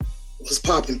What's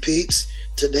poppin', peeps?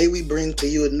 Today we bring to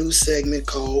you a new segment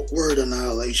called Word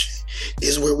Annihilation.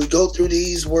 It's where we go through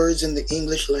these words in the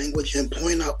English language and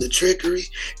point out the trickery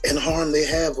and harm they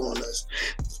have on us,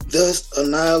 thus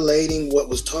annihilating what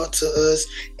was taught to us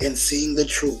and seeing the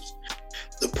truth.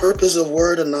 The purpose of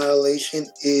Word Annihilation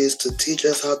is to teach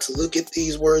us how to look at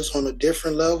these words on a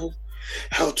different level,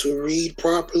 how to read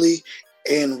properly,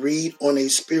 and read on a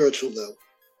spiritual level.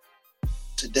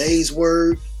 Today's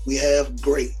word, we have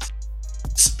great,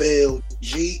 spelled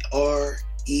Great.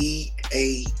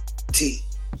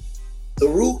 The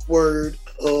root word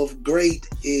of great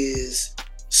is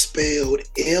spelled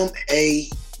Magn.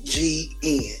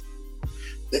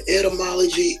 The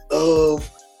etymology of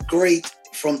great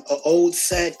from Old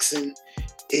Saxon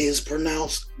is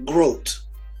pronounced grot,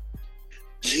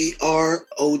 Grot.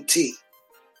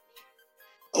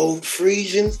 Old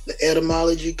Frisian, the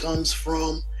etymology comes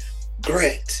from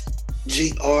grat,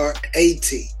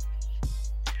 Grat.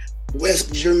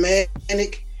 West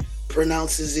Germanic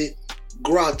pronounces it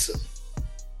grata,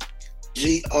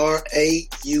 Grauta.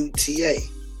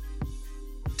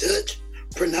 Dutch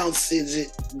pronounces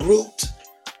it groot,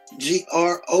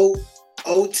 Grot.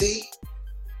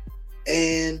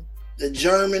 And the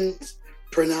German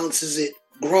pronounces it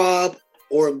grob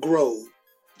or grove,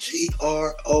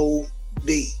 Grob.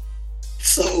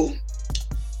 So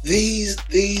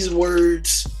these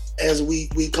words, as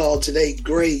we call today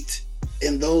great,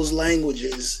 in those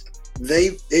languages,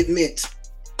 it meant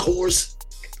coarse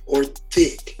or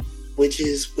thick, which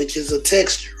is a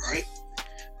texture, right?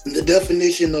 And the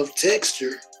definition of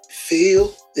texture,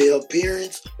 feel, the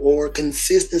appearance or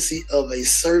consistency of a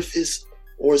surface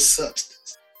or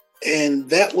substance. And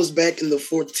that was back in the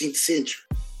 14th century.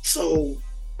 So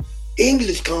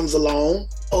English comes along,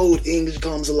 Old English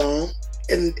comes along,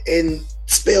 and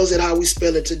spells it how we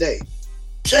spell it today.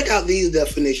 Check out these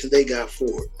definitions they got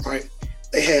for it, right?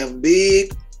 They have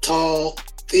big, tall,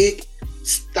 thick,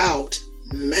 stout,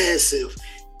 massive,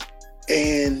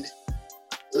 and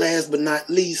last but not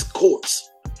least, coarse.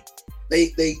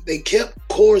 They kept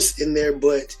coarse in there,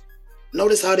 but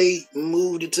notice how they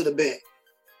moved it to the back.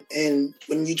 And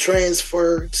when you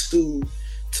transfer to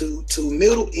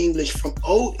Middle English from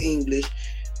Old English,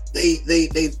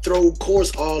 they throw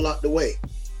coarse all out the way.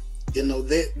 You know,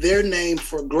 their name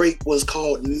for great was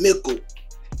called mickle.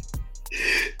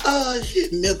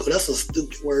 Mickle, that's a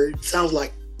stupid word. Sounds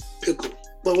like pickle,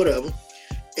 but whatever.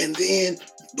 And then,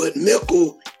 but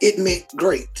mickle, it meant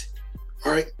great,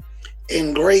 right?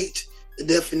 And great, the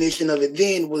definition of it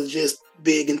then was just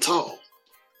big and tall,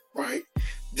 right?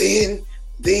 Then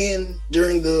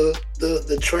during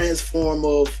the transform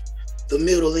of the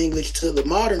Middle English to the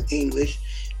modern English,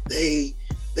 they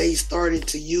started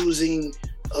to using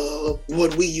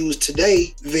what we use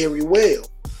today very well.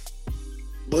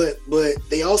 But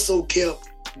they also kept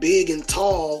big and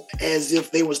tall as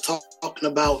if they was talking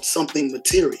about something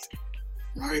material,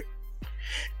 right?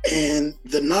 And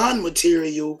the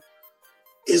non-material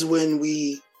is when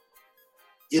we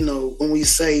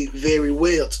say very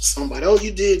well to somebody. Oh,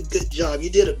 you did a good job. You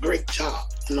did a great job,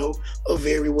 a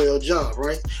very well job,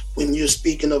 right? When you're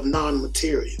speaking of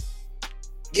non-material.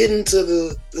 Getting to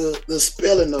the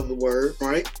spelling of the word,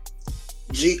 right?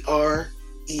 Great,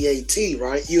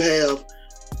 right? You have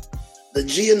the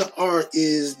G and the R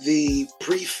is the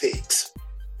prefix,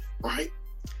 right?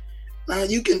 Now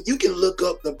you can look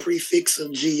up the prefix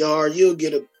of GR. You'll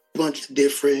get a bunch of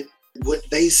different what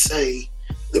they say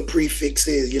the prefix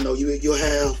is. You'll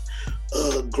have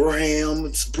gram.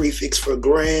 It's a prefix for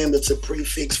gram. It's a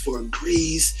prefix for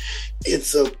Greece.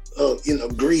 It's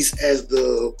Greece as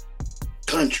the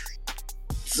country.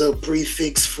 It's a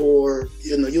prefix for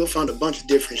you'll find a bunch of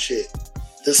different shit.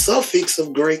 The suffix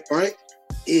of great, right,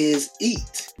 is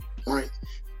eat, right?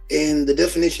 And the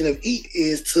definition of eat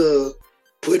is to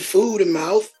put food in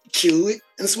mouth, chew it,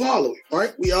 and swallow it,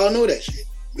 right? We all know that shit.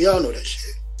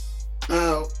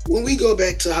 Now, when we go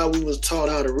back to how we was taught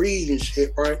how to read and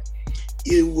shit, right?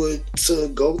 You would to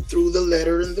go through the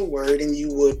letter in the word and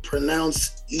you would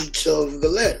pronounce each of the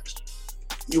letters.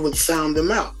 You would sound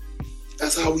them out.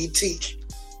 That's how we teach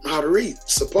how to read,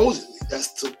 supposedly.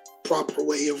 That's the proper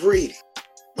way of reading.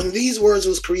 When these words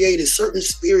was created, certain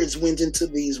spirits went into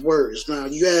these words. Now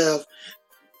you have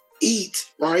eat,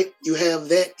 right? You have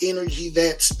that energy,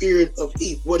 that spirit of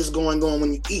eat. What is going on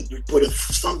when you eat? You put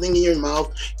something in your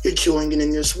mouth, you're chewing it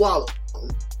and you're swallowing.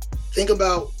 Think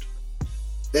about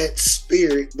that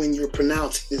spirit when you're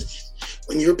pronouncing this.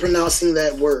 When you're pronouncing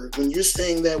that word, when you're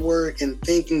saying that word and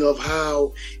thinking of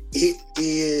how it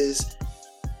is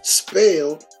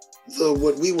spelled,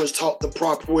 what we was taught the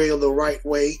proper way or the right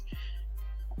way,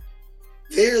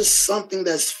 there's something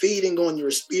that's feeding on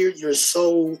your spirit, your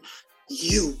soul,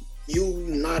 you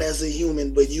not as a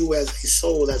human, but you as a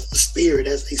soul, as a spirit,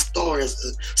 as a star, as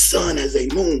a sun, as a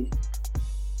moon.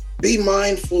 Be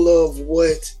mindful of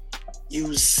what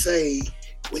you say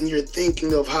when you're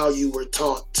thinking of how you were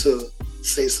taught to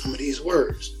say some of these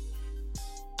words.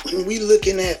 When we're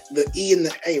looking at the E and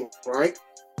the A, right?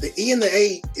 The E and the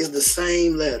A is the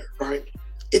same letter, right?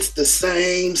 It's the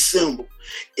same symbol.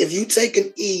 If you take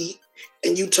an E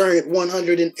and you turn it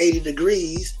 180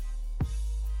 degrees,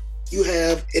 you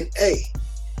have an A.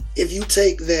 If you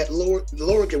take that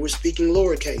lowercase, we're speaking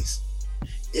lowercase.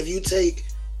 If you take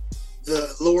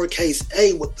the lowercase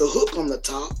a with the hook on the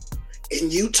top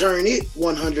and you turn it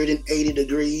 180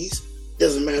 degrees,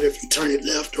 doesn't matter if you turn it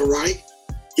left or right,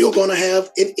 you're going to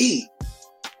have an E.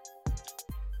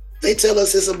 They tell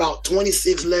us it's about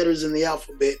 26 letters in the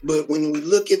alphabet, but when we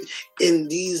look at in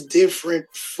these different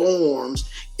forms,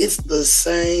 it's the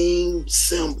same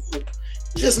symbol,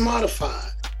 just modified.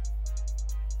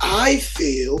 I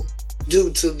feel, due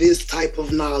to this type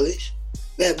of knowledge,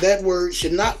 that word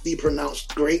should not be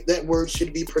pronounced great. That word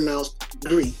should be pronounced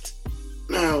great.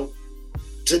 Now,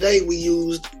 today we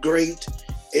used great,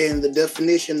 and the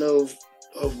definition of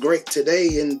great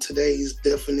today in today's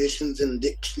definitions and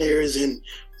dictionaries and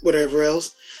whatever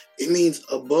else, it means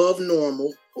above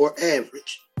normal or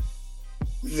average.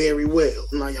 Very well.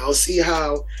 Now y'all see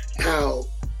how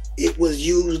it was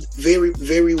used very,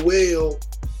 very well,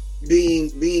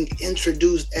 being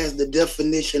introduced as the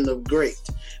definition of great.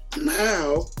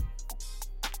 Now,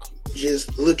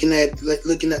 just looking at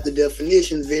the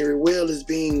definition very well is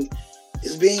being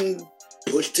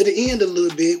pushed to the end a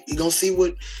little bit. You're gonna see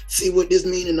what this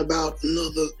means in about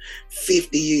another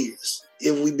 50 years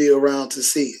if we be around to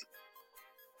see it.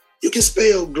 You can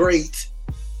spell great,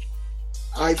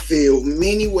 I feel,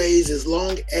 many ways as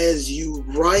long as you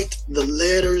write the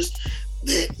letters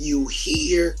that you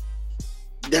hear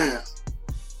down.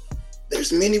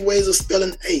 There's many ways of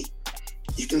spelling A.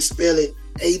 You can spell it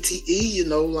A-T-E,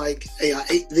 like, hey, I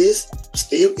ate this,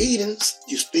 still eating,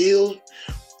 you still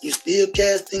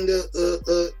casting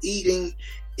the eating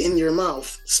in your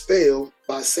mouth spell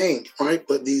by saying, right?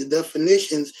 But these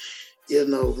definitions,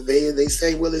 they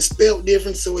say, well, it's spelled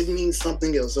different, so it means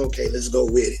something else. Okay, let's go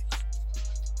with it.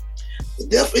 The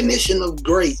definition of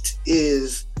great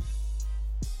is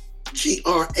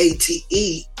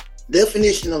G-R-A-T-E.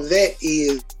 Definition of that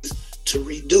is to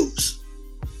reduce.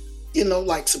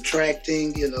 Like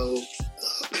subtracting,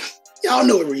 y'all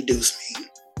know what reduce means.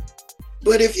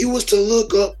 But if you was to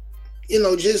look up,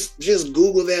 just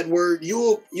Google that word,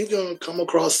 you're gonna come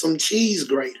across some cheese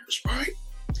graters, right?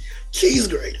 Cheese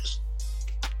graters.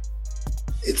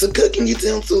 It's a cooking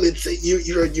utensil.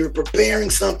 You're preparing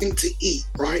something to eat,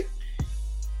 right?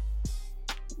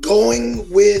 Going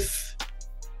with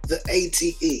the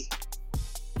ATE.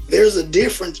 There's a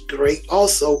different grate,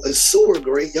 also a sewer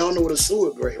grate. Y'all know what a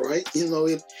sewer grate, right?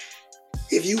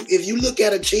 If you look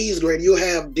at a cheese grate, you'll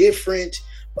have different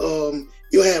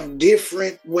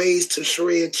ways to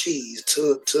shred cheese,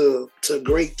 to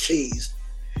grate cheese.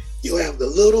 You'll have the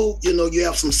little, you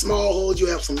have some small holes, you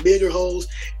have some bigger holes,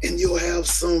 and you'll have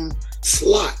some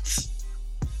slots.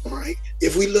 All right.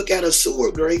 If we look at a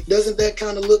sewer grate, doesn't that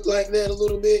kind of look like that a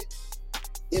little bit?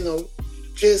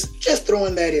 Just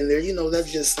throwing that in there,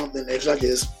 that's just something extra,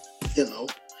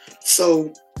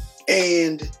 So,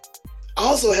 and I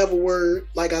also have a word,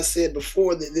 like I said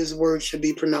before, that this word should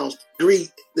be pronounced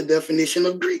greet, the definition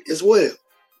of greet as well.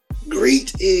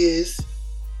 Greet is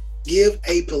give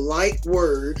a polite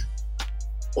word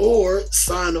or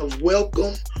sign of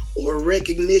welcome or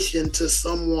recognition to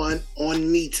someone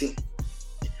on meeting.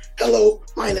 Hello,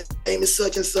 my name is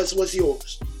such and such, what's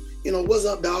yours? What's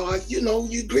up, dog?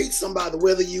 You greet somebody,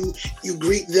 whether you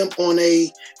greet them on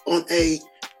a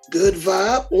good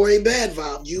vibe or a bad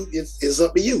vibe. It's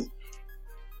up to you.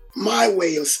 My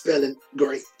way of spelling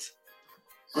great,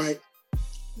 right?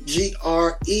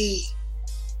 G-R-E-I-G-H-T.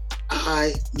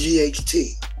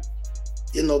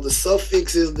 The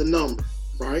suffix is the number,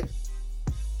 right?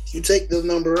 You take the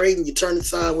number 8 and you turn it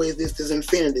sideways. This is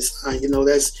infinity sign.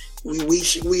 That's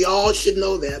we all should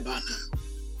know that by now.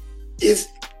 It's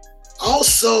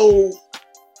also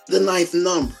the 9th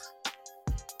number.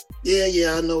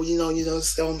 Yeah, I know,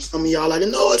 some of y'all like,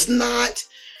 no, it's not.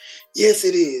 Yes,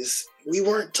 it is. We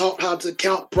weren't taught how to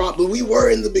count properly. We were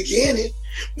in the beginning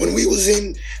when we was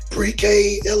in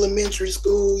pre-K elementary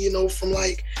school, from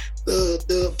like the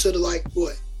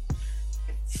 4th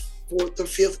or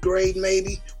 5th grade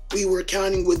maybe. We were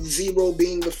counting with 0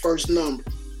 being the first number.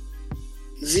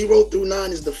 0 through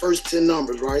 9 is the first 10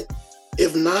 numbers, right?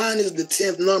 If 9 is the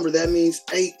 10th number, that means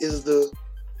 8 is the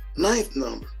ninth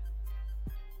number.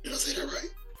 Did I say that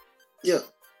right? Yeah.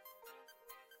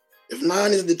 If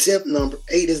 9 is the 10th number,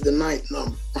 8 is the ninth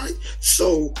number, right?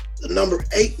 So the number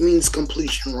 8 means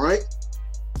completion, right?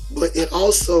 But it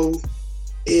also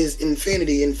is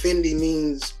infinity. Infinity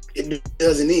means it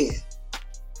doesn't end.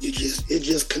 It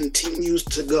just continues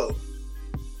to go.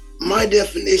 My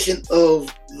definition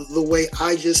of the way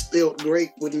I just spelled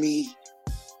great would be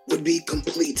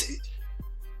completed.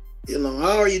 You know,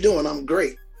 how are you doing? I'm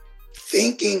great.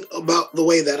 Thinking about the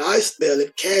way that I spell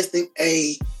it, casting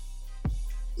a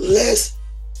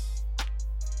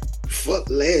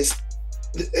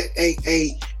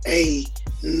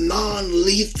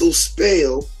non-lethal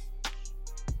spell,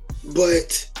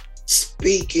 but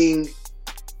speaking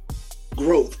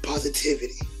growth,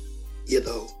 positivity, you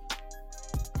know,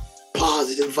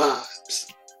 positive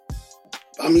vibes.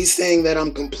 I mean, saying that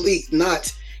I'm complete,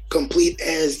 not complete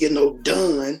as, you know,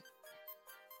 done,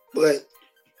 but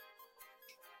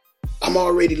I'm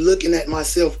already looking at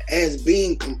myself as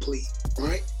being complete,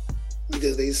 right?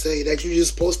 Because they say that you're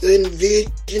just supposed to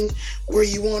envision where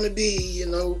you want to be, you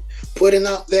know, putting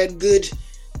out that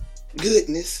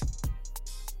goodness.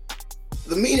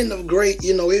 The meaning of great,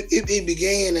 you know, it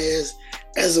began as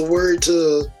a word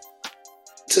to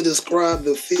describe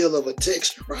the feel of a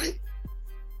texture, right?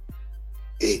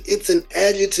 It's an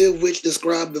adjective which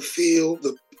describes the feel,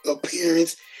 the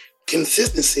appearance,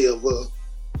 consistency of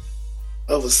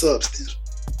a substance.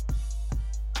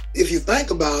 If you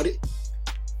think about it,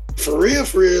 for real,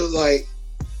 like,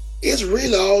 it's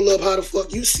really all up how the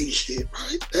fuck you see shit,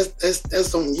 right?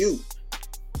 That's on you.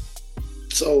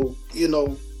 So, you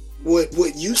know,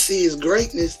 what you see as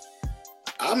greatness,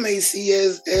 I may see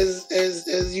as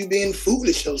you being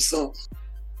foolish or something.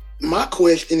 My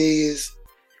question is,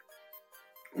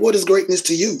 what is greatness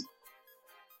to you?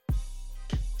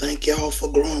 Thank y'all for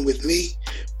growing with me.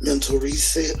 Mental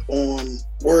reset on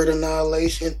word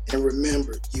annihilation. And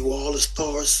remember, you all are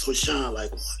stars, so shine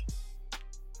like one.